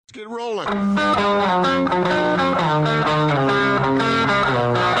Get rolling.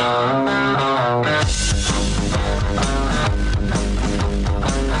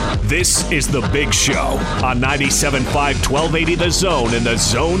 This is The Big Show on 97.5 1280 The Zone and The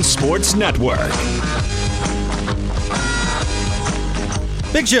Zone Sports Network.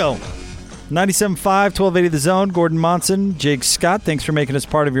 Big Show, 97.5 1280 The Zone. Gordon Monson, Jake Scott, thanks for making us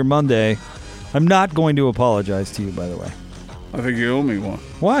part of your Monday. I'm not going to apologize to you, by the way. I think you owe me one.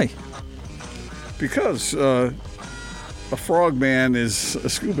 Why? Because a frogman is a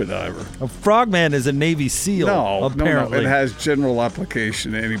scuba diver. A frogman is a Navy SEAL, apparently. No. It has general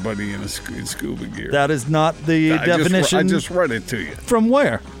application to anybody in scuba gear. That is not the definition. I just read it to you. From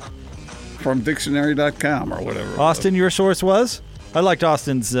where? From dictionary.com or whatever. Austin, your source was? I liked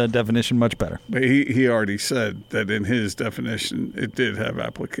Austin's definition much better. But he already said that in his definition, it did have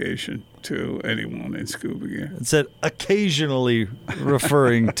application to anyone in scuba gear. It said occasionally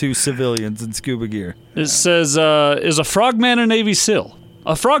referring to civilians in scuba gear. It says, is a frogman a Navy SEAL?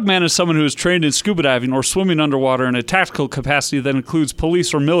 A frogman is someone who is trained in scuba diving or swimming underwater in a tactical capacity that includes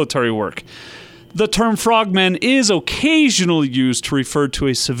police or military work. The term frogman is occasionally used to refer to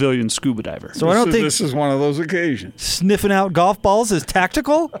a civilian scuba diver. So I don't think this is one of those occasions. Sniffing out golf balls is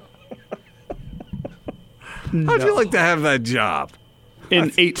tactical? How'd you like to have that job?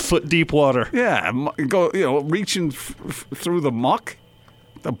 In 8-foot deep water. Yeah, reaching through the muck,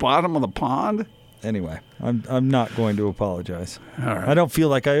 the bottom of the pond. Anyway, I'm not going to apologize. All right. I don't feel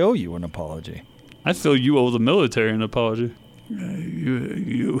like I owe you an apology. I feel you owe the military an apology.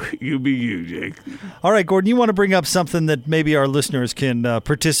 You be you, Jake. All right, Gordon, you want to bring up something that maybe our listeners can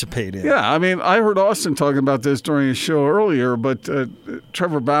participate in. Yeah, I mean, I heard Austin talking about this during his show earlier, but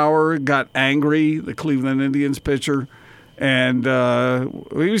Trevor Bauer got angry, the Cleveland Indians pitcher, and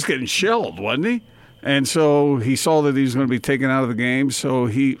he was getting shelled, wasn't he? And so he saw that he was going to be taken out of the game, so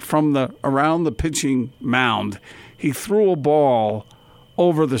he, around the pitching mound, he threw a ball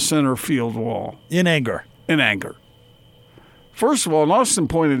over the center field wall. In anger. First of all, and Austin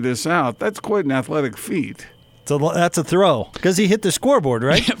pointed this out, that's quite an athletic feat. So that's a throw because he hit the scoreboard,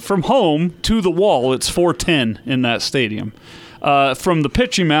 right? From home to the wall, it's 410 in that stadium. From the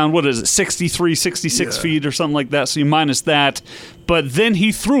pitching mound, what is it, 63, 66 feet or something like that, so you minus that. But then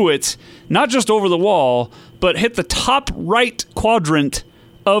he threw it, not just over the wall, but hit the top right quadrant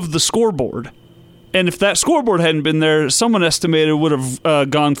of the scoreboard. And if that scoreboard hadn't been there, someone estimated it would have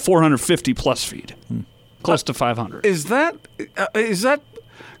gone 450-plus feet. Close to 500. Is that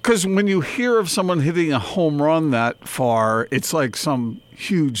because when you hear of someone hitting a home run that far, it's like some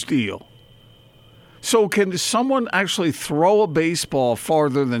huge deal? So can someone actually throw a baseball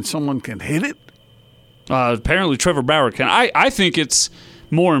farther than someone can hit it? Apparently Trevor Bauer can. I think it's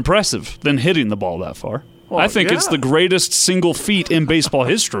more impressive than hitting the ball that far. Well, I think it's the greatest single feat in baseball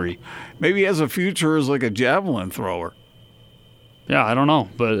history. Maybe he has a future as like a javelin thrower. Yeah, I don't know,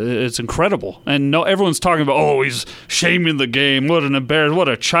 but it's incredible. And everyone's talking about, he's shaming the game. What an embarrassment. What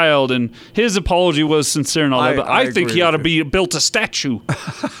a child. And his apology was sincere and all that. But I think he ought to be built a statue.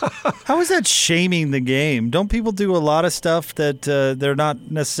 How is that shaming the game? Don't people do a lot of stuff that they're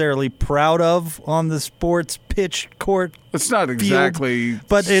not necessarily proud of on the sports pitch court? It's not exactly. Field,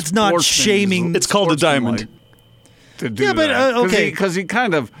 but it's not shaming. It's called a diamond. To do that. But okay. Because he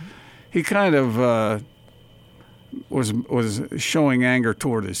kind of was showing anger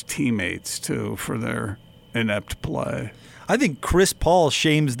toward his teammates too for their inept play. I think Chris Paul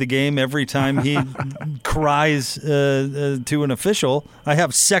shames the game every time he cries to an official. I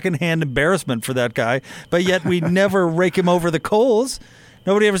have secondhand embarrassment for that guy, but yet we never rake him over the coals.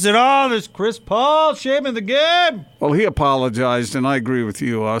 Nobody ever said, there's Chris Paul shaming the game. Well, he apologized, and I agree with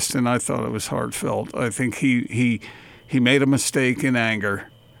you, Austin. I thought it was heartfelt. I think he made a mistake in anger.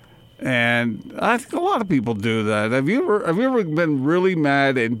 And I think a lot of people do that. Have you ever been really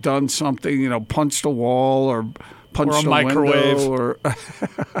mad and done something, punched a wall or punched a microwave window or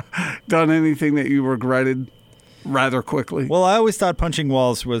done anything that you regretted rather quickly? Well, I always thought punching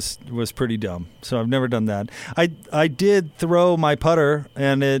walls was pretty dumb, so I've never done that. I did throw my putter,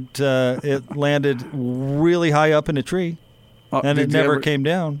 and it landed really high up in a tree, and it never came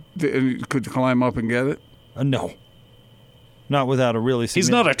down. Could you climb up and get it? No. Not without a really He's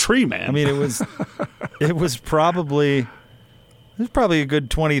not a tree man. I mean, it was probably a good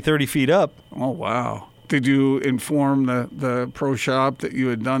 20, 30 feet up. Oh, wow. Did you inform the pro shop that you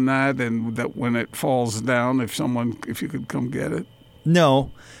had done that and that when it falls down, if you could come get it?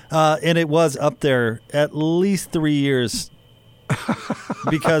 No. And it was up there at least 3 years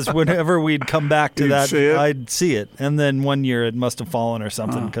because whenever we'd come back to that, I'd see it. And then 1 year it must have fallen or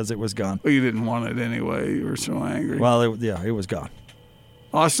something because it was gone. Well, you didn't want it anyway. You were so angry. Well, it was gone.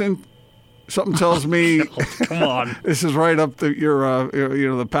 Austin, something tells me Come on. this is right up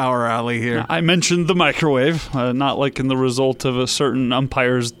the power alley here. I mentioned the microwave, not liking the result of a certain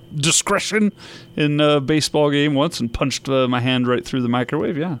umpire's discretion in a baseball game once and punched my hand right through the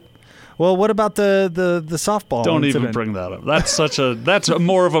microwave. Yeah. Well, what about the softball? Don't incident? even bring that up. That's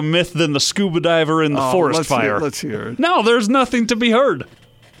more of a myth than the scuba diver in the forest fire. Let's hear it. No, there's nothing to be heard.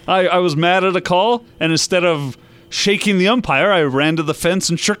 I was mad at a call, and instead of shaking the umpire, I ran to the fence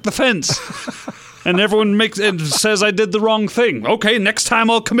and shook the fence. And everyone says I did the wrong thing. Okay, next time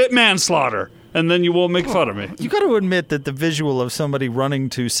I'll commit manslaughter, and then you won't make fun of me. You got to admit that the visual of somebody running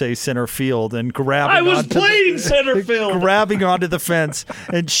to, say, center field and grabbing I was playing center field. grabbing onto the fence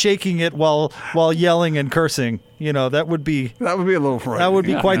and shaking it while yelling and cursing, that would be a little frightening. That would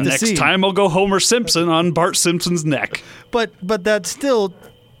be quite the Next scene. time I'll go Homer Simpson on Bart Simpson's neck. But that still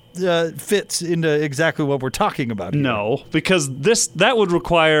fits into exactly what we're talking about here. No, because that would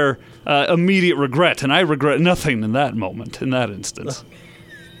require immediate regret, and I regret nothing in that moment, in that instance.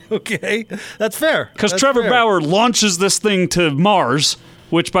 Okay, that's fair. Because That's Trevor fair. Bauer launches this thing to Mars,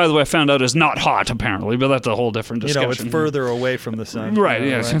 which, by the way, I found out is not hot, apparently, but that's a whole different discussion. it's further away from the sun. Right,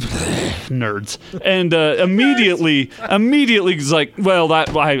 yes. Nerds. And immediately he's like, well,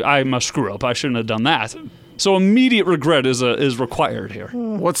 I'm a screw-up. I shouldn't have done that. So immediate regret is required here.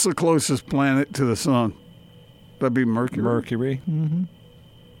 What's the closest planet to the sun? That'd be Mercury. Mercury. Mm-hmm.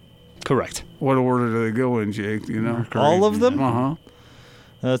 Correct. What order do they go in, Jake? Do you know? All of them? Uh-huh.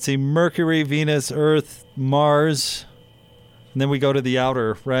 Let's see, Mercury, Venus, Earth, Mars, and then we go to the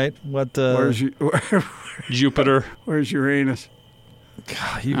outer, right? Jupiter. Where's Uranus?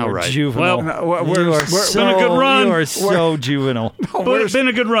 God, you All are right. juvenile. Well, you are been a good run. You are so juvenile. But it's been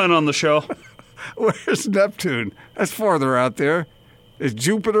a good run on the show. Where's Neptune? That's farther out there. Is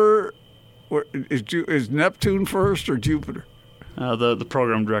Jupiter? Is Neptune first or Jupiter? The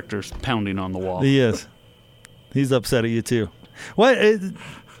program director's pounding on the wall. He is. He's upset at you too. What?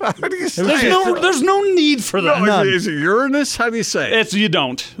 How do you say There's no need for that. None. Is it Uranus? How do you say it? You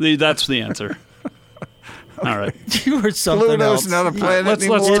don't. That's the answer. All right. You are something Pluto's else. not a planet Let's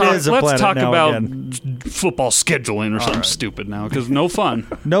anymore. It is a let's planet talk now about again. football scheduling or something stupid now, because no fun.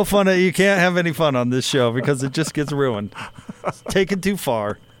 No fun. You can't have any fun on this show because it just gets ruined. It's taken too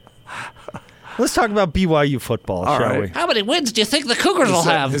far. Let's talk about BYU football, shall right. we? How many wins do you think the Cougars will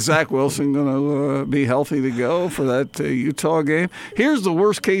have? Is Zach Wilson going to be healthy to go for that Utah game? Here's the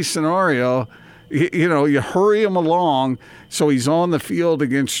worst case scenario. You hurry him along so he's on the field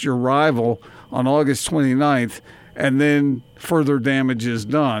against your rival on August 29th, and then further damage is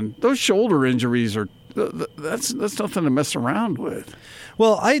done. Those shoulder injuries that's nothing to mess around with.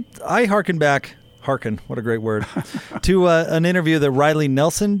 Well, I hearken back. What a great word. To an interview that Riley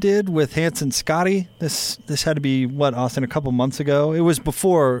Nelson did with Hanson Scotty. This had to be, Austin, a couple months ago? It was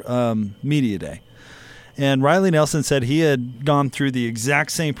before Media Day. And Riley Nelson said he had gone through the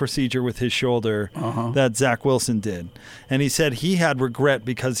exact same procedure with his shoulder that Zach Wilson did. And he said he had regret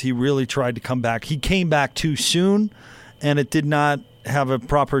because he really tried to come back. He came back too soon, and it did not have a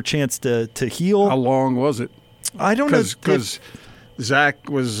proper chance to heal. How long was it? I don't know. Because Zach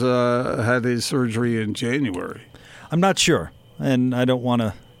had his surgery in January. I'm not sure, and I don't want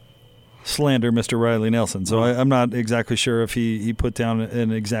to slander Mr. Riley Nelson, so I'm not exactly sure if he put down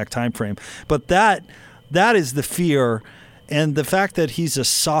an exact time frame. But that is the fear, and the fact that he's a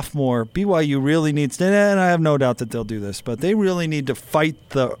sophomore. BYU really needs to, and I have no doubt that they'll do this, but they really need to fight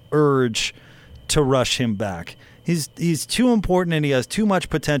the urge to rush him back. He's too important and he has too much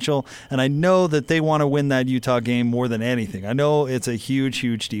potential, and I know that they want to win that Utah game more than anything. I know it's a huge,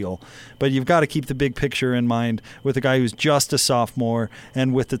 huge deal, but you've got to keep the big picture in mind with a guy who's just a sophomore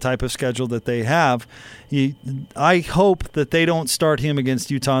and with the type of schedule that they have. I hope that they don't start him against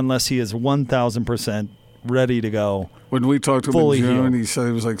Utah unless he is 1,000% ready to go. When we talked to him in June, healed. he said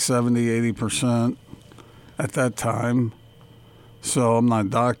he was like 70-80% at that time. So I'm not a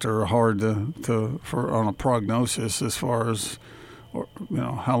doctor, hard for on a prognosis as far as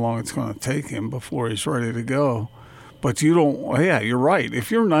how long it's going to take him before he's ready to go. But you don't. Yeah, you're right.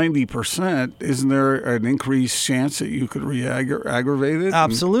 If you're 90%, isn't there an increased chance that you could aggravate it?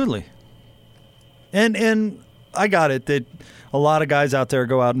 Absolutely. And I got it that a lot of guys out there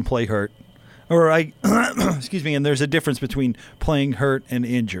go out and play hurt. Excuse me, and there's a difference between playing hurt and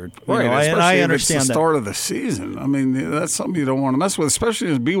injured. Right, and I understand it's the that. start of the season. I mean, that's something you don't want to mess with,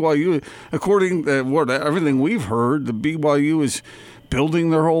 especially as BYU, according to everything we've heard, the BYU is building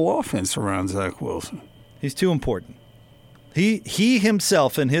their whole offense around Zach Wilson. He's too important. He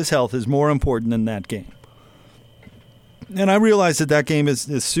himself and his health is more important than that game. And I realize that game is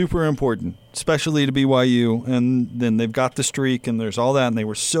super important, especially to BYU. And then they've got the streak, and there's all that. And they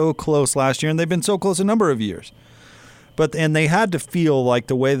were so close last year, and they've been so close a number of years. And they had to feel like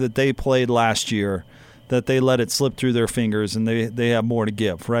the way that they played last year, that they let it slip through their fingers, and they have more to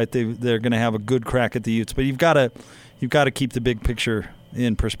give, right? They're going to have a good crack at the Utes, but you've got to keep the big picture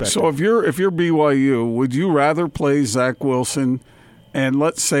in perspective. So if you're BYU, would you rather play Zach Wilson, and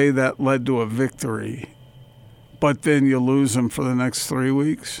let's say that led to a victory, but then you lose him for the next 3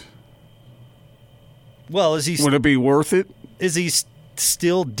 weeks? Well, would it be worth it? Is he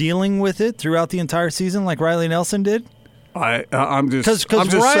still dealing with it throughout the entire season, like Riley Nelson did? I'm just trying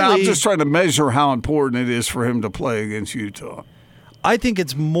to measure how important it is for him to play against Utah. I think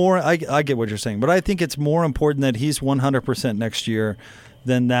it's more. I get what you're saying, but I think it's more important that he's 100% next year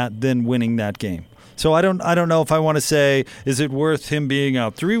than winning that game. So I don't know if I want to say, is it worth him being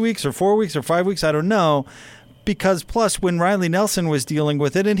out 3 weeks or 4 weeks or 5 weeks? I don't know. Because plus, when Riley Nelson was dealing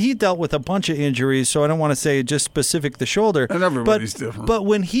with it, and he dealt with a bunch of injuries, so I don't want to say just specific the shoulder. And everybody's different. But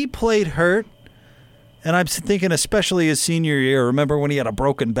when he played hurt, and I'm thinking especially his senior year, remember when he had a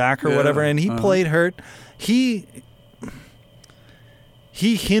broken back or whatever, and he played hurt, he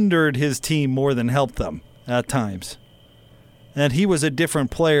hindered his team more than helped them at times. And he was a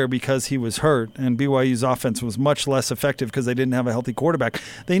different player because he was hurt, and BYU's offense was much less effective because they didn't have a healthy quarterback.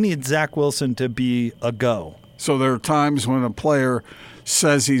 They need Zach Wilson to be a go. So there are times when a player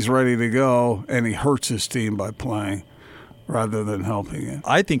says he's ready to go, and he hurts his team by playing rather than helping it.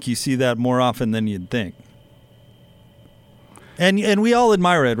 I think you see that more often than you'd think. And we all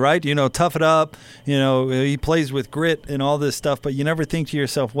admire it, right? Tough it up. He plays with grit and all this stuff, but you never think to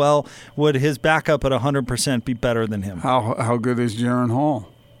yourself, well, would his backup at 100% be better than him? How good is Jaron Hall?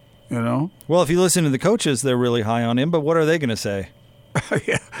 Well, if you listen to the coaches, they're really high on him, but what are they going to say?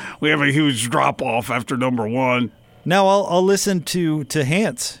 Yeah, we have a huge drop-off after number one. Now I'll listen to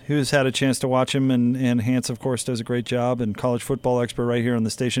Hance, who's had a chance to watch him, and Hance, of course, does a great job, and college football expert right here on the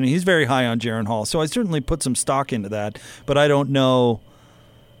station. He's very high on Jaron Hall, so I certainly put some stock into that, but I don't know.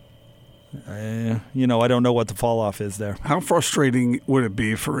 I don't know what the fall off is there. How frustrating would it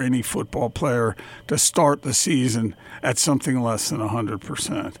be for any football player to start the season at something less than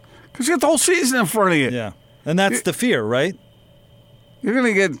 100%? Because you got the whole season in front of you. Yeah, and that's the fear, right? You're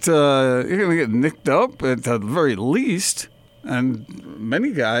gonna get nicked up at the very least, and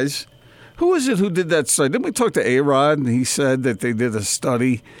many guys. Who was it who did that study? Didn't we talk to A-Rod, and he said that they did a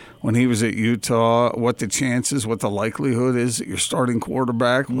study when he was at Utah, what the chances, what the likelihood is that your starting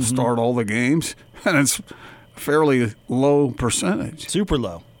quarterback will start all the games, and it's a fairly low percentage. Super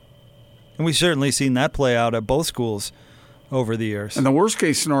low. And we've certainly seen that play out at both schools over the years. And the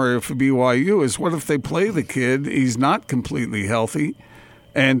worst-case scenario for BYU is what if they play the kid, he's not completely healthy,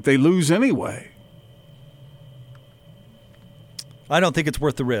 and they lose anyway? I don't think it's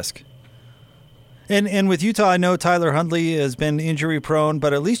worth the risk. And with Utah, I know Tyler Hundley has been injury-prone,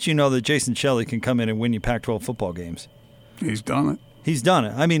 but at least you know that Jason Shelley can come in and win you Pac-12 football games. He's done it. He's done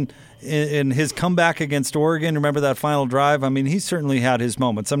it. I mean, in his comeback against Oregon, remember that final drive? I mean, he's certainly had his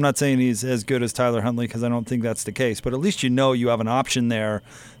moments. I'm not saying he's as good as Tyler Huntley because I don't think that's the case, but at least you have an option there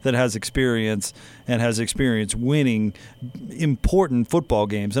that has experience and has experience winning important football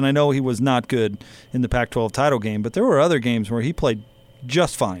games. And I know he was not good in the Pac-12 title game, but there were other games where he played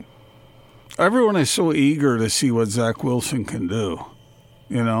just fine. Everyone is so eager to see what Zach Wilson can do,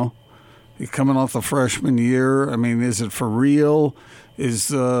 He's coming off the freshman year. I mean, is it for real?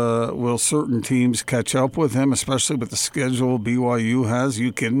 Will certain teams catch up with him, especially with the schedule BYU has? Are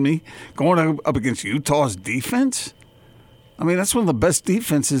you kidding me? Going up against Utah's defense? I mean, that's one of the best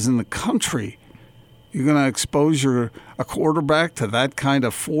defenses in the country. You're going to expose a quarterback to that kind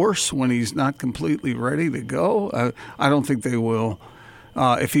of force when he's not completely ready to go? I don't think they will.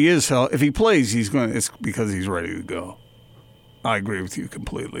 If he plays, it's because he's ready to go. I agree with you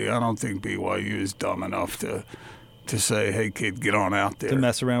completely. I don't think BYU is dumb enough to say, hey, kid, get on out there. To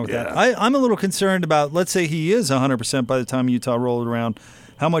mess around with that. I'm a little concerned about, let's say he is 100% by the time Utah rolled around.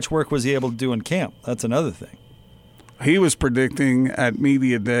 How much work was he able to do in camp? That's another thing. He was predicting at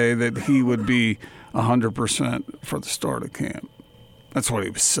Media Day that he would be 100% for the start of camp. That's what he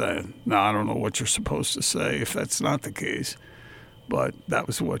was saying. Now, I don't know what you're supposed to say if that's not the case. But that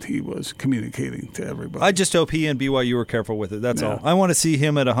was what he was communicating to everybody. I just hope he and BYU are careful with it. That's all. I want to see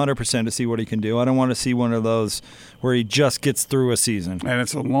him at 100% to see what he can do. I don't want to see one of those where he just gets through a season. And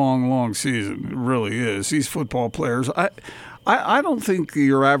it's a long, long season. It really is. These football players, I don't think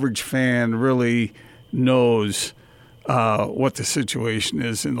your average fan really knows what the situation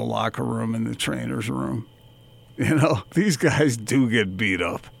is in the locker room and the trainer's room. These guys do get beat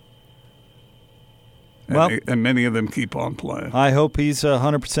up. and many of them keep on playing. I hope he's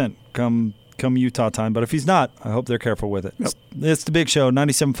 100% come Utah time, but if he's not, I hope they're careful with it. Yep. It's the Big Show,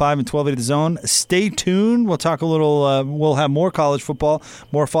 97.5 and 1280 The Zone. Stay tuned. We'll talk a little, we'll have more college football,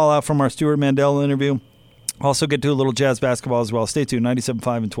 more fallout from our Stuart Mandel interview. Also get to a little jazz basketball as well. Stay tuned,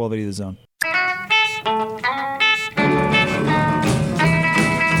 97.5 and 1280 The Zone.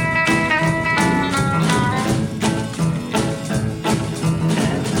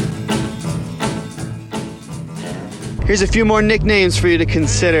 Here's a few more nicknames for you to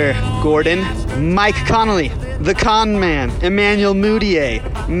consider, Gordon. Mike Connolly, the Con Man, Emmanuel Moutier,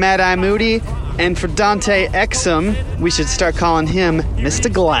 Mad-Eye Moody, and for Dante Exum, we should start calling him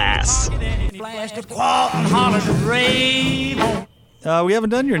Mr. Glass. We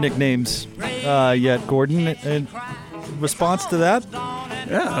haven't done your nicknames yet, Gordon. In response to that?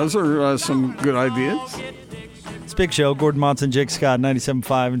 Yeah, those are some good ideas. It's Big Show, Gordon Monson, Jake Scott,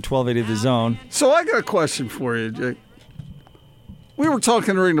 97.5 and 1280 The Zone. So I got a question for you, Jake. We were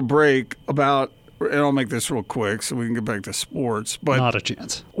talking during the break about, and I'll make this real quick so we can get back to sports. But not a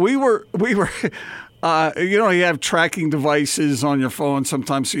chance. We were. You have tracking devices on your phone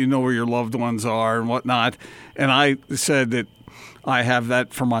sometimes so you know where your loved ones are and whatnot. And I said that I have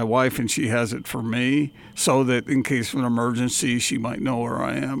that for my wife and she has it for me so that in case of an emergency, she might know where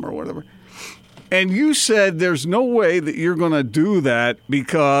I am or whatever. And you said there's no way that you're going to do that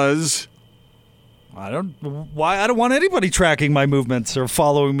because... I don't want anybody tracking my movements or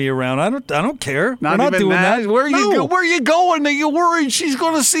following me around. I don't care. Not We're not even doing that. Where are you going? Are you worried she's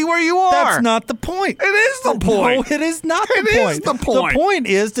going to see where you are? That's not the point. It is the point. No, it is not the point. It is the point. The point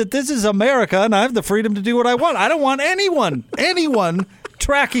is that this is America and I have the freedom to do what I want. I don't want anyone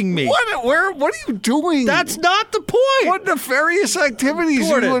tracking me. What are you doing? That's not the point. What nefarious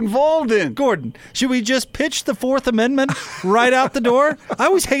activities are you involved in? Gordon, should we just pitch the Fourth Amendment right out the door? I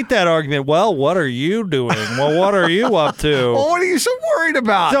always hate that argument. Well, what are you doing? Well, what are you up to? Well, what are you so worried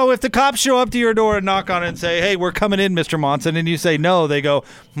about? So if the cops show up to your door and knock on it and say, hey, we're coming in, Mr. Monson, and you say no, they go,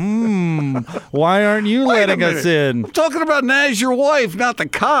 why aren't you letting us in? I'm talking about Naz, your wife, not the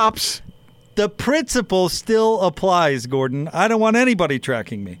cops. The principle still applies, Gordon. I don't want anybody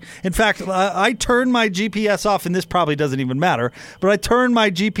tracking me. In fact, I turn my GPS off, and this probably doesn't even matter, but I turn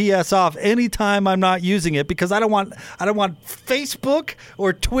my GPS off anytime I'm not using it because I don't want Facebook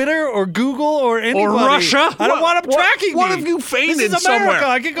or Twitter or Google or anybody. Or Russia. I don't want them tracking me. What if you fainted this is America. somewhere?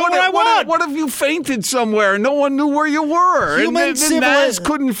 I can go where I want. What if you fainted somewhere and no one knew where you were? And Naz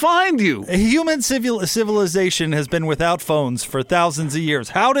couldn't find you. Human civilization has been without phones for thousands of years.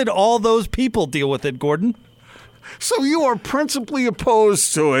 How did all those people deal with it, Gordon? So you are principally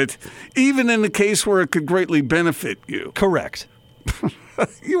opposed to it, even in the case where it could greatly benefit you. Correct.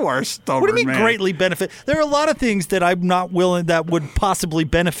 You are stubborn, What do you mean man. greatly benefit? There are a lot of things that I'm not willing, that would possibly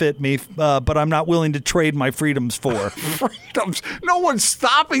benefit me, but I'm not willing to trade my freedoms for. Freedoms? No one's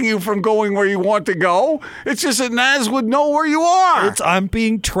stopping you from going where you want to go. It's just that Naz would know where you are. I'm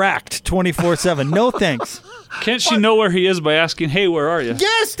being tracked 24/7. No thanks. Can't she know where he is by asking, hey, where are you?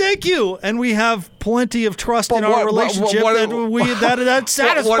 Yes, thank you. And we have plenty of trust in our relationship that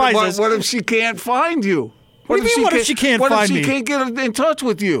satisfies us. What if she can't find you? What do you mean, what if she can't find me? What if she can't get in touch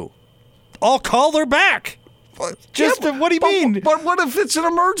with you? I'll call her back. What do you mean? But what if it's an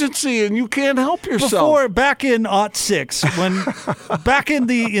emergency and you can't help yourself? Back in '06, back in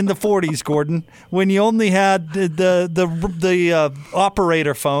the 40s, Gordon, when you only had the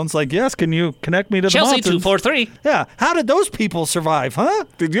operator phones, like, yes, can you connect me to the Chelsea mountains? 243. Yeah, how did those people survive, huh?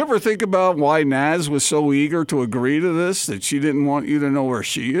 Did you ever think about why Naz was so eager to agree to this, that she didn't want you to know where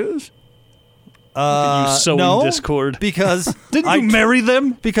she is? You sowing discord. Because didn't you marry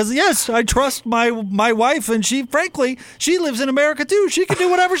them? Because yes, I trust my wife, and she lives in America too. She can do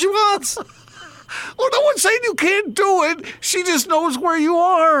whatever she wants. Well, no one's saying you can't do it. She just knows where you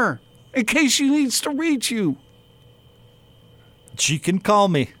are in case she needs to reach you. She can call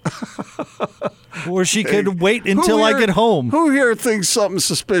me. Or she could wait until I get home. Who here thinks something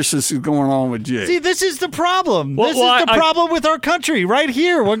suspicious is going on with Jake? See, this is the problem. This is the problem with our country right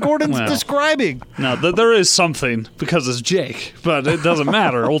here, what Gordon's describing. No, there is something because it's Jake, but it doesn't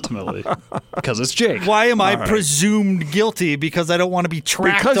matter ultimately because it's Jake. Why am I presumed guilty? Because I don't want to be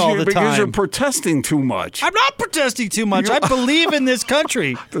tracked all the time. Because you're protesting too much. I'm not protesting too much. I believe in this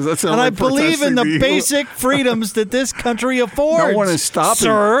country. Does that sound and like I believe in the protesting to you? basic freedoms that this country affords. No one is stopping.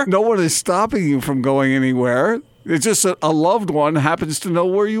 Sir. No one is stopping you from going anywhere. It's just a loved one happens to know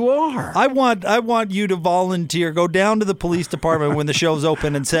where you are. I want you to volunteer. Go down to the police department when the show's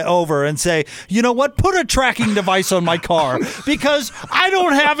open and say, you know what? Put a tracking device on my car because I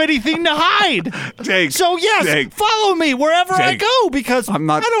don't have anything to hide. Jake, so yes, Jake, follow me wherever I go because I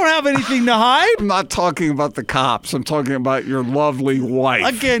don't have anything to hide. I'm not talking about the cops. I'm talking about your lovely wife.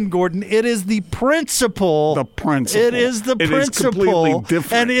 Again, Gordon, it is the principle. The principle. It is the principle. It is completely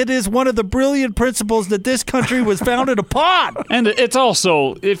different. And it is one of the brilliant principles that this country was founded upon. And it's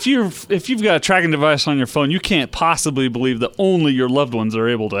also, if you've got a tracking device on your phone, you can't possibly believe that only your loved ones are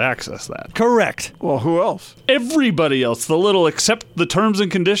able to access that. Correct. Well, who else? Everybody else. The little accept the terms and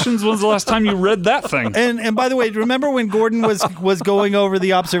conditions. When's the last time you read that thing? And by the way, remember when Gordon was going over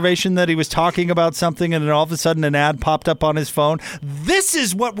the observation that he was talking about something and then all of a sudden an ad popped up on his phone? This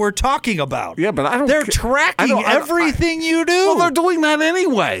is what we're talking about. Yeah, but I don't. They're tracking everything you do. Well, they're doing that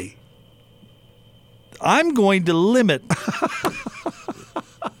anyway. I'm going to limit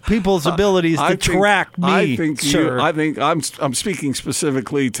people's abilities to track me, sir. I think I'm speaking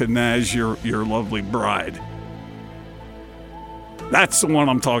specifically to Naz, your lovely bride. That's the one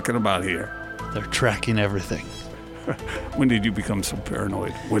I'm talking about here. They're tracking everything. When did you become so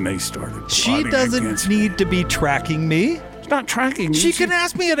paranoid? When they started. She doesn't need to be tracking me. She's not tracking you. She can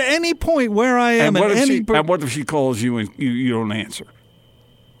ask me at any point where I am. And what if she calls you and you don't answer?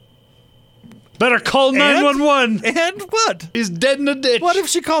 Better call 911. And what? He's dead in a ditch. What if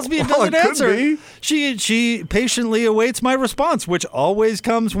she calls me and doesn't answer? She patiently awaits my response, which always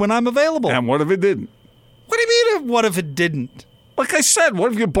comes when I'm available. And what if it didn't? What do you mean, what if it didn't? Like I said,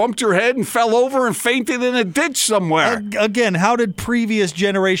 what if you bumped your head and fell over and fainted in a ditch somewhere? Again, how did previous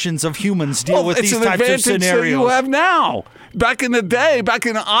generations of humans deal with these types of scenarios? It's an advantage that you have now. Back in the day, back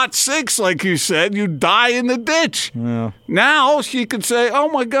in '06, like you said, you die in the ditch. Yeah. Now she could say, "Oh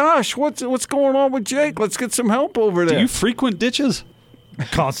my gosh, what's going on with Jake? Let's get some help over there." Do you frequent ditches?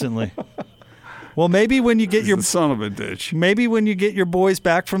 Constantly. Well, maybe when you get the son of a ditch. Maybe when you get your boys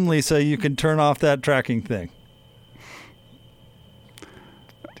back from Lisa, you can turn off that tracking thing.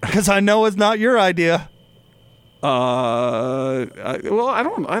 Because I know it's not your idea. I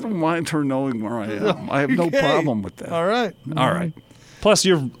don't mind her knowing where I am. I have no problem with that. All right. Plus,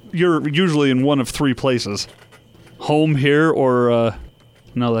 you're usually in one of three places: home, here, or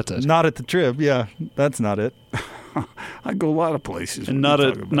no, that's it. Not at the trip. Yeah, that's not it. I go a lot of places, and not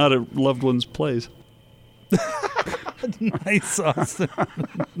at loved one's place. Nice, Austin.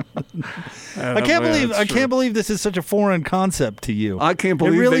 I can't believe this is such a foreign concept to you. I can't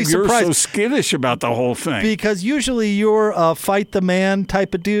believe that you're so skittish about the whole thing. Because usually you're a fight the man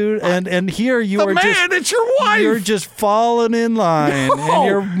type of dude, and here you are it's your wife. You're just falling in line, and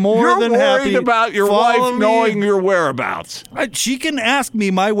you're more than happy. You're worried about your wife knowing your whereabouts. She can ask me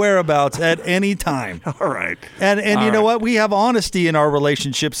my whereabouts at any time. All right. And you know what? We have honesty in our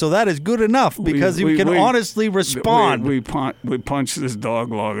relationship, so that is good enough because we can honestly respond. We punched this dog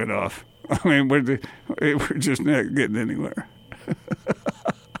long enough. I mean, we're just not getting anywhere.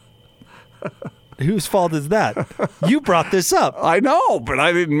 Whose fault is that? You brought this up. I know, but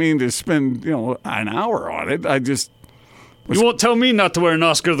I didn't mean to spend an hour on it. You won't tell me not to wear an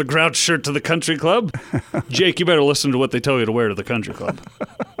Oscar the Grouch shirt to the country club? Jake, you better listen to what they tell you to wear to the country club.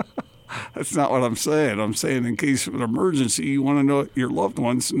 That's not what I'm saying. I'm saying in case of an emergency, you want to know your loved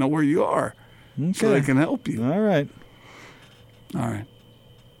ones know where you are. Okay. So they can help you. All right.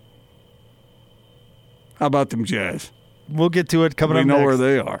 How about them Jazz? We'll get to it coming up next. We know where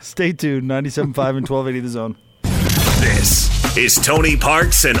they are. Stay tuned. 97.5 and 1280 The Zone. This is Tony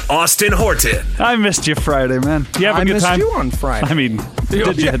Parks and Austin Horton. I missed you Friday, man. You have a good time? I missed you on Friday. I mean,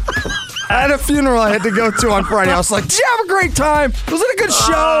 did you? I had a funeral I had to go to on Friday. I was like, did you have a great time? Was it a good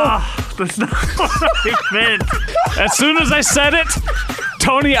show? That's not what I meant. As soon as I said it,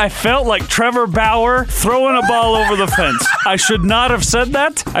 Tony, I felt like Trevor Bauer throwing a ball over the fence. I should not have said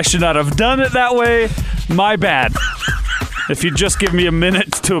that. I should not have done it that way. My bad. If you'd just give me a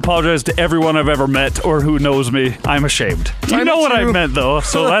minute to apologize to everyone I've ever met or who knows me, I'm ashamed. You know what I meant, though,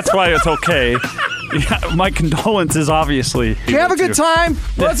 so that's why it's okay. Yeah, my condolences, obviously. Did you have a good time?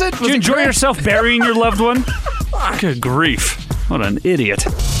 Was it? Did you enjoy yourself burying your loved one? Good grief. What an idiot.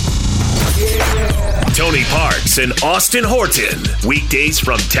 Tony Parks and Austin Horton. Weekdays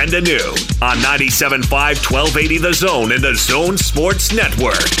from 10 to noon on 97.5, 1280 The Zone and The Zone Sports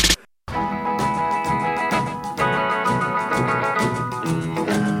Network.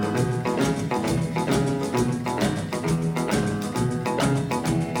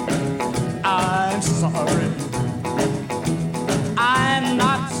 I'm sorry. I'm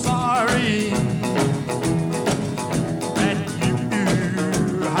not sorry that you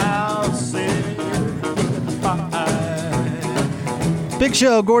have said goodbye. Big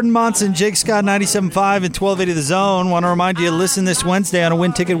Show, Gordon Monson, Jake Scott, 97.5 and 1280 The Zone. Want to remind you to listen this Wednesday on a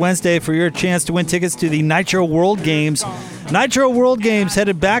Win Ticket Wednesday for your chance to win tickets to the Nitro World Games. Nitro World Games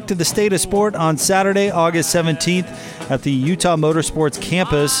headed back to the State of Sport on Saturday, August 17th at the Utah Motorsports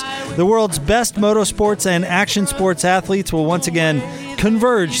campus. The world's best motorsports and action sports athletes will once again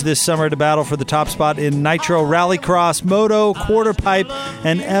converge this summer to battle for the top spot in Nitro Rallycross, Moto, Quarter Pipe,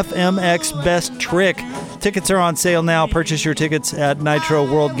 and FMX Best Trick. Tickets are on sale now. Purchase your tickets at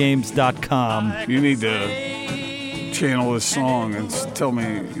nitroworldgames.com. You need to channel this song and tell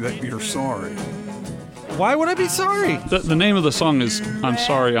me that you're sorry. Why would I be sorry? The name of the song is I'm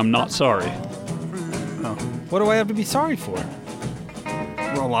Sorry, I'm Not Sorry. Oh. What do I have to be sorry for?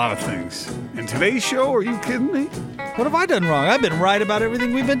 Well, a lot of things. In today's show, are you kidding me? What have I done wrong? I've been right about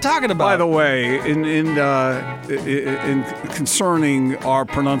everything we've been talking about. By the way, in concerning our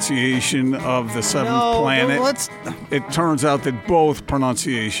pronunciation of the seventh planet, it turns out that both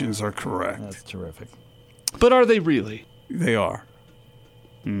pronunciations are correct. That's terrific. But are they really? They are.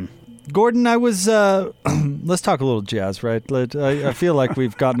 Gordon, I was. Let's talk a little jazz, right? I feel like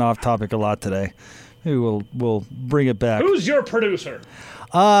we've gotten off topic a lot today. Maybe we'll bring it back. Who's your producer?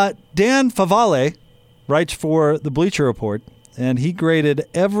 Dan Favale writes for the Bleacher Report, and he graded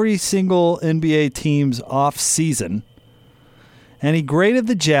every single NBA team's off season, and he graded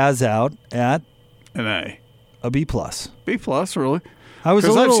the Jazz out at an A, B+. B+, really?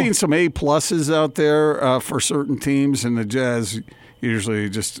 I've seen some A pluses out there for certain teams, and the Jazz usually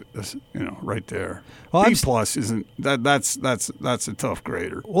just right there. Well, B+ isn't that? That's a tough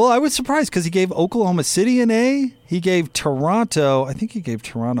grader. Well, I was surprised because he gave Oklahoma City an A. He gave Toronto, I think he gave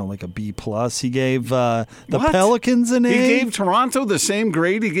Toronto like a B+. He gave the Pelicans an A. He gave Toronto the same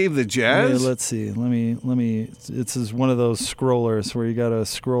grade he gave the Jazz. Yeah, let's see. Let me. This is one of those scrollers where you got to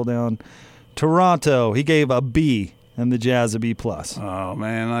scroll down. Toronto, he gave a B. And the Jazz a B+. Oh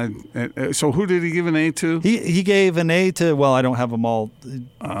man! So who did he give an A to? He gave an A to. Well, I don't have them all.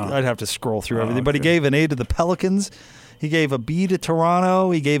 I'd have to scroll through everything. But he gave an A to the Pelicans. He gave a B to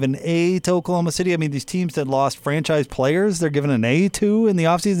Toronto. He gave an A to Oklahoma City. I mean, these teams that lost franchise players, they're given an A to in the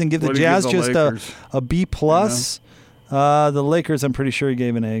offseason. Give the Jazz just a B+. The Lakers, I'm pretty sure he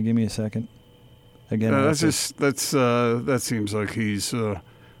gave an A. Give me a second. Again, that seems like he's.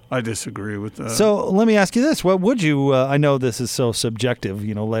 I disagree with that. So let me ask you this. What would you, I know this is so subjective,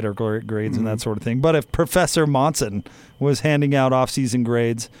 letter grades and that sort of thing, but if Professor Monson was handing out off-season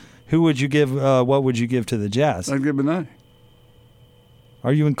grades, who would you give, what would you give to the Jazz? I'd give an A.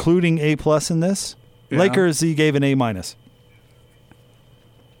 Are you including A+ in this? Yeah. Lakers, he gave an A-.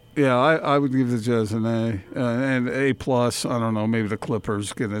 Yeah, I would give the Jazz an A. And A+, I don't know, maybe the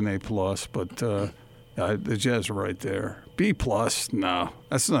Clippers get an A+, but the Jazz are right there. B+, no,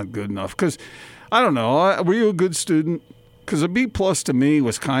 that's not good enough. Because, I don't know, were you a good student? Because a B+ to me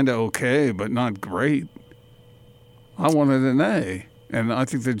was kind of okay, but not great. I wanted an A, and I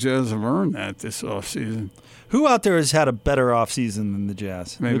think the Jazz have earned that this offseason. Who out there has had a better offseason than the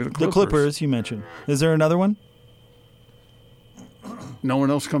Jazz? Maybe the Clippers. The Clippers, you mentioned. Is there another one? No one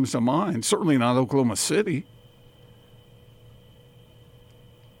else comes to mind. Certainly not Oklahoma City.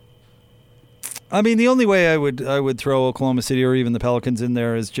 I mean, the only way I would throw Oklahoma City or even the Pelicans in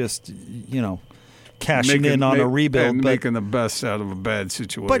there is just, cashing in on a rebuild. And making the best out of a bad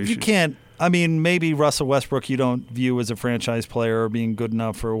situation. But you can't, I mean, maybe Russell Westbrook you don't view as a franchise player or being good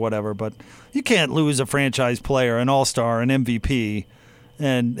enough or whatever, but you can't lose a franchise player, an all-star, an MVP,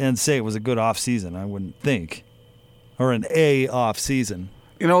 and say it was a good offseason, I wouldn't think. Or an A offseason.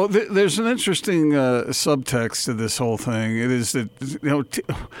 There's an interesting subtext to this whole thing. It is that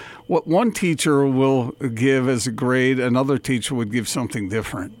what one teacher will give as a grade, another teacher would give something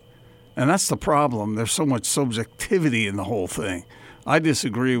different, and that's the problem. There's so much subjectivity in the whole thing. I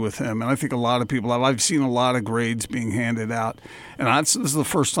disagree with him, and I think a lot of people have. I've seen a lot of grades being handed out, and this is the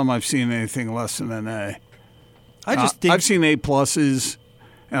first time I've seen anything less than an A. I've seen A pluses.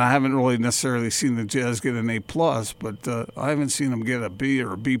 And I haven't really necessarily seen the Jazz get an A+, but I haven't seen them get a B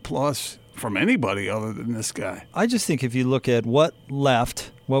or a B+ from anybody other than this guy. I just think if you look at what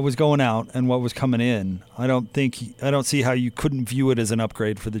left, what was going out, and what was coming in, I don't see how you couldn't view it as an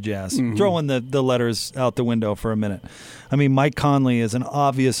upgrade for the Jazz. Mm-hmm. Throwing the letters out the window for a minute. I mean, Mike Conley is an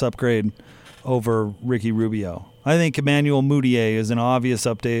obvious upgrade over Ricky Rubio. I think Emmanuel Mudiay is an obvious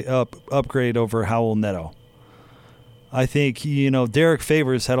upgrade over Howell Neto. I think, Derek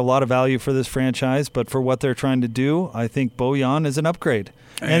Favors had a lot of value for this franchise, but for what they're trying to do, I think Bojan is an upgrade.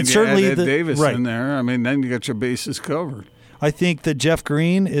 And certainly Ed Davis in there. I mean, then you got your bases covered. I think that Jeff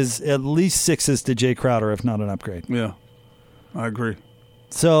Green is at least 6s to Jay Crowder, if not an upgrade. Yeah, I agree.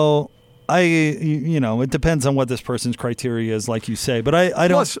 So it depends on what this person's criteria is, like you say. But I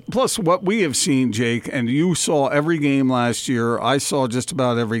don't. Plus, what we have seen, Jake, and you saw every game last year. I saw just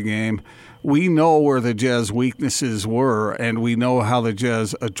about every game. We know where the Jazz weaknesses were, and we know how the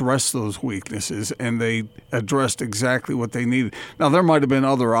Jazz addressed those weaknesses, and they addressed exactly what they needed. Now, there might have been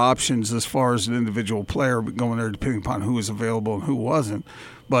other options as far as an individual player going there, depending upon who was available and who wasn't.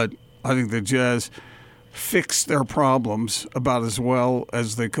 But I think the Jazz fixed their problems about as well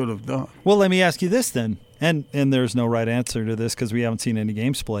as they could have done. Well, let me ask you this then, and there's no right answer to this because we haven't seen any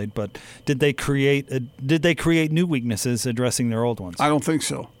games played. But did they create new weaknesses addressing their old ones? I don't think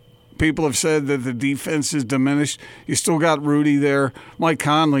so. People have said that the defense is diminished. You still got Rudy there. Mike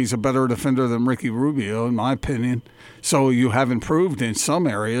Conley's a better defender than Ricky Rubio, in my opinion. So you have improved in some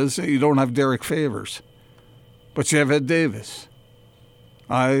areas. You don't have Derek Favors, but you have Ed Davis.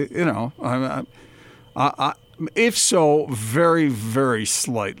 If so, very, very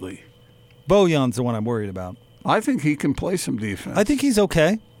slightly. Bojan's the one I'm worried about. I think he can play some defense. I think he's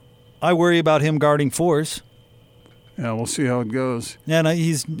okay. I worry about him guarding fours. Yeah, we'll see how it goes. Yeah,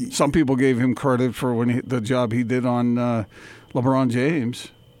 Some people gave him credit for the job he did on LeBron James.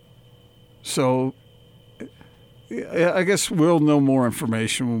 So I guess we'll know more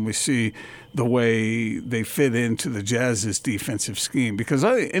information when we see the way they fit into the Jazz's defensive scheme. Because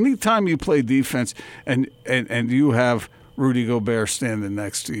anytime you play defense and you have Rudy Gobert standing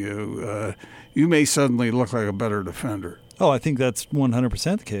next to you, you may suddenly look like a better defender. Oh, I think that's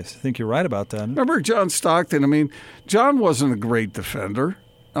 100% the case. I think you're right about that. Remember John Stockton? I mean, John wasn't a great defender.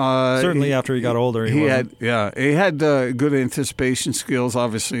 Certainly after he got older, he wasn't. He had good anticipation skills,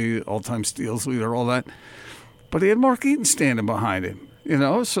 obviously all-time steals leader, all that. But he had Mark Eaton standing behind him,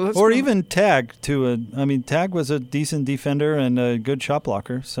 So that's even Tag too. Tag was a decent defender and a good shot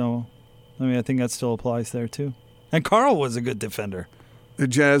blocker. So, I think that still applies there too. And Carl was a good defender. The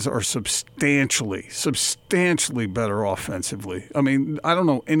Jazz are substantially better offensively. I don't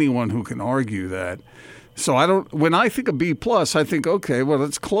know anyone who can argue that. So when I think of B+, I think, okay, well,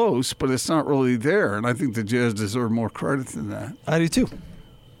 it's close, but it's not really there. And I think the Jazz deserve more credit than that. I do too.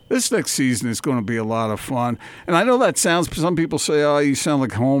 This next season is going to be a lot of fun. And I know that some people say, oh, you sound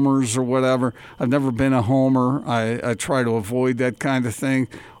like homers or whatever. I've never been a homer. I try to avoid that kind of thing.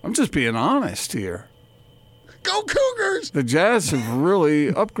 I'm just being honest here. Go Cougars! The Jazz have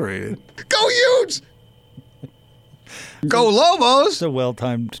really upgraded. Go Utes! Go Lobos! It's a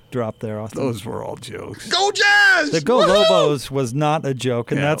well-timed drop there, Austin. Those were all jokes. Go Jazz! The Go Lobos was not a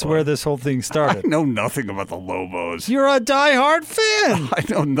joke, and that's where this whole thing started. I know nothing about the Lobos. You're a diehard fan. I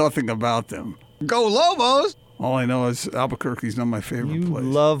know nothing about them. Go Lobos! All I know is Albuquerque's not my favorite place.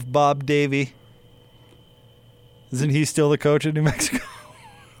 You love Bob Davie. Isn't he still the coach of New Mexico?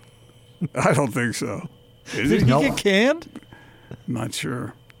 I don't think so. Did he get canned? Not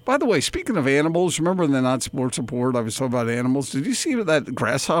sure. By the way, speaking of animals, remember in the Not Sports Report I was talking about animals? Did you see that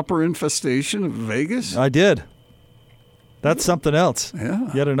grasshopper infestation in Vegas? I did. That's something else.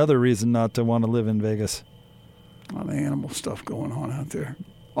 Yeah. Yet another reason not to want to live in Vegas. A lot of animal stuff going on out there.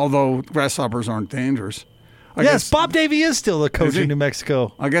 Although grasshoppers aren't dangerous. I yes, guess, Bob Davie is still the coach of New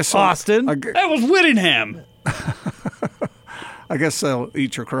Mexico. I guess so. Austin. That was Whittingham. I guess they'll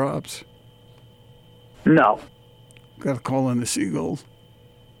eat your crops. No. Got to call in the seagulls.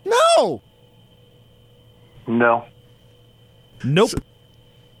 No! No. Nope.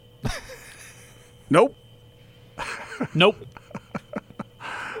 Nope. Nope.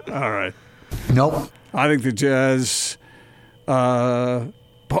 All right. Nope. I think the Jazz,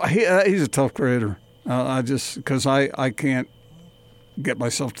 he's a tough creator. Because I can't get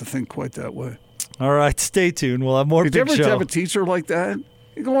myself to think quite that way. All right, stay tuned. We'll have more Did you big ever show. have a teacher like that?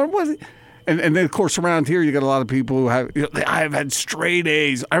 You go, what? And then, of course, around here, you got a lot of people who I've had straight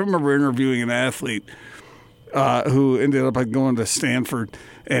A's. I remember interviewing an athlete who ended up going to Stanford,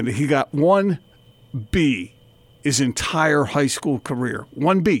 and he got 1 B his entire high school career.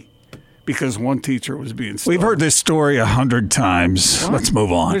 1 B. Because one teacher was being stolen. We've heard this story 100 times. What? Let's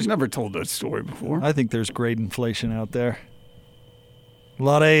move on. I've never told that story before. I think there's grade inflation out there. A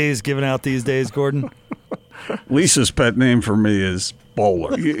lot of A's given out these days, Gordon. Lisa's pet name for me is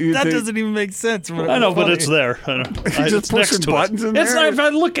Bowler. That doesn't even make sense. I know, but it's there. I know. You just pushing buttons in there? It's not, if I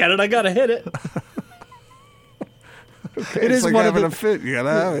look at it, I got to hit it. Okay, it is like having a fit. You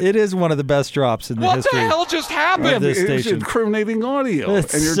gotta have it. It is one of the best drops in the history. What the hell just happened? Of this It's station. incriminating audio,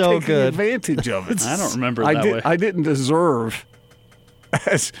 It's and you're so taking good. advantage of it. I don't remember it that way. I didn't deserve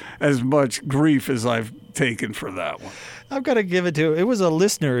as much grief as I've taken for that one. I've got to give it to. It was a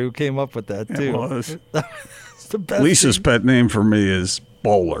listener who came up with that too. It was. It's the best Lisa's thing. pet name for me is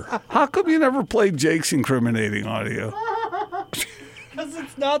Bowler. How come you never played Jake's incriminating audio? Because because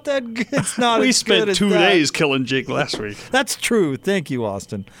it's not that good. It's not We as good spent as 2 that. days killing Jake last week. That's true. Thank you,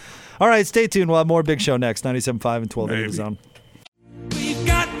 Austin. All right, stay tuned. We'll have more Big Show next. 97.5 and 1280 The Zone. We've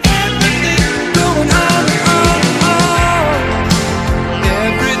got everything going on.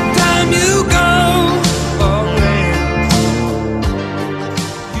 Every time you go away.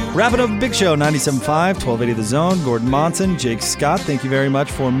 Wrapping up Big Show, 97.5, 1280 The Zone. Gordon Monson, Jake Scott, thank you very much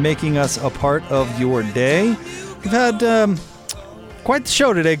for making us a part of your day. We've had quite the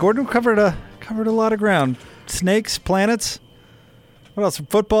show today. Gordon covered a lot of ground. Snakes, planets. What else?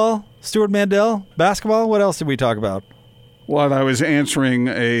 Football, Stuart Mandel, basketball. What else did we talk about? Well, I was answering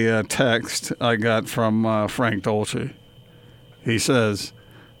a text I got from Frank Dolce. He says,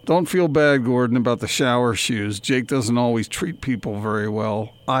 "Don't feel bad, Gordon, about the shower shoes. Jake doesn't always treat people very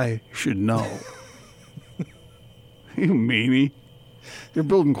well. I should know." You meanie. You're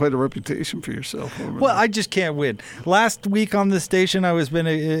building quite a reputation for yourself. Well, I just can't win. Last week on this station, I was been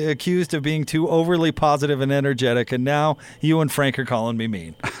accused of being too overly positive and energetic, and now you and Frank are calling me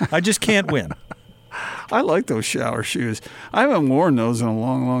mean. I just can't win. I like those shower shoes. I haven't worn those in a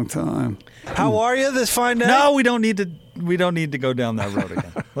long, long time. How are you this fine day? No, we don't need to. We don't need to go down that road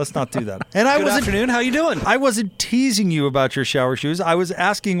again. Let's not do that. And Good afternoon. How you doing? I wasn't teasing you about your shower shoes. I was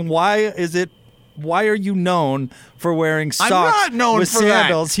asking why are you known for wearing socks I'm not known with for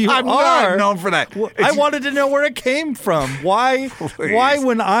sandals? that. You I'm are. not known for that. I wanted to know where it came from. Why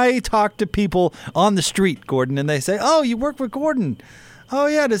when I talk to people on the street, Gordon, and they say, "Oh, you work with Gordon. Oh,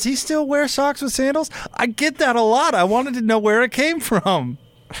 yeah, does he still wear socks with sandals?" I get that a lot. I wanted to know where it came from.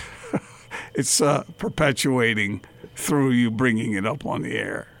 It's perpetuating through you bringing it up on the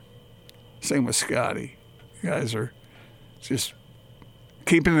air. Same with Scotty. You guys are just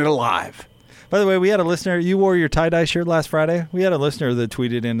keeping it alive. By the way, we had a listener. You wore your tie-dye shirt last Friday. We had a listener that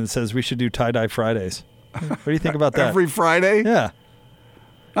tweeted in and says we should do tie-dye Fridays. What do you think about that? Every Friday? Yeah.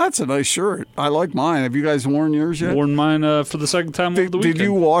 That's a nice shirt. I like mine. Have you guys worn yours yet? Worn mine for the second time over the weekend. Did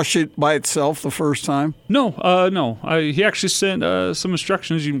you wash it by itself the first time? No, no. He actually sent some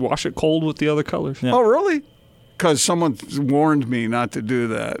instructions. You can wash it cold with the other colors. Yeah. Oh, really? Because someone warned me not to do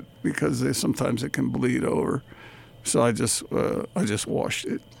that because sometimes it can bleed over. So I just washed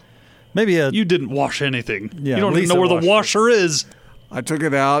it. Maybe You didn't wash anything. Yeah, you don't even Lisa know where the washed it. washer is. I took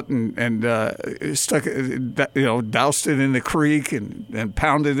it out and stuck it, doused it in the creek and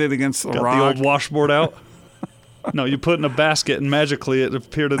pounded it against the Got rock. the old washboard out. No, you put it in a basket and magically it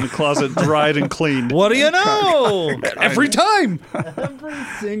appeared in the closet, dried and cleaned. What do you know? Every time. Every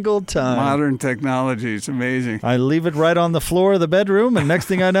single time. Modern technology. It's amazing. I leave it right on the floor of the bedroom, and next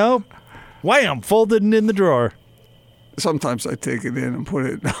thing I know, wham, folded and in the drawer. Sometimes I take it in and put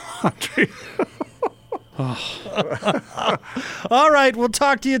it in the laundry. All right, we'll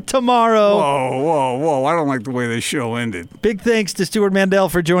talk to you tomorrow. Whoa. I don't like the way this show ended. Big thanks to Stuart Mandel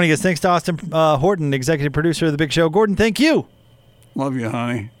for joining us. Thanks to Austin Horton, executive producer of The Big Show. Gordon, thank you. Love you,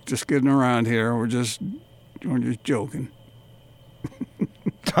 honey. Just getting around here. We're just joking.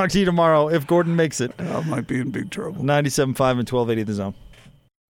 Talk to you tomorrow if Gordon makes it. I might be in big trouble. 97.5 and 1280 The Zone.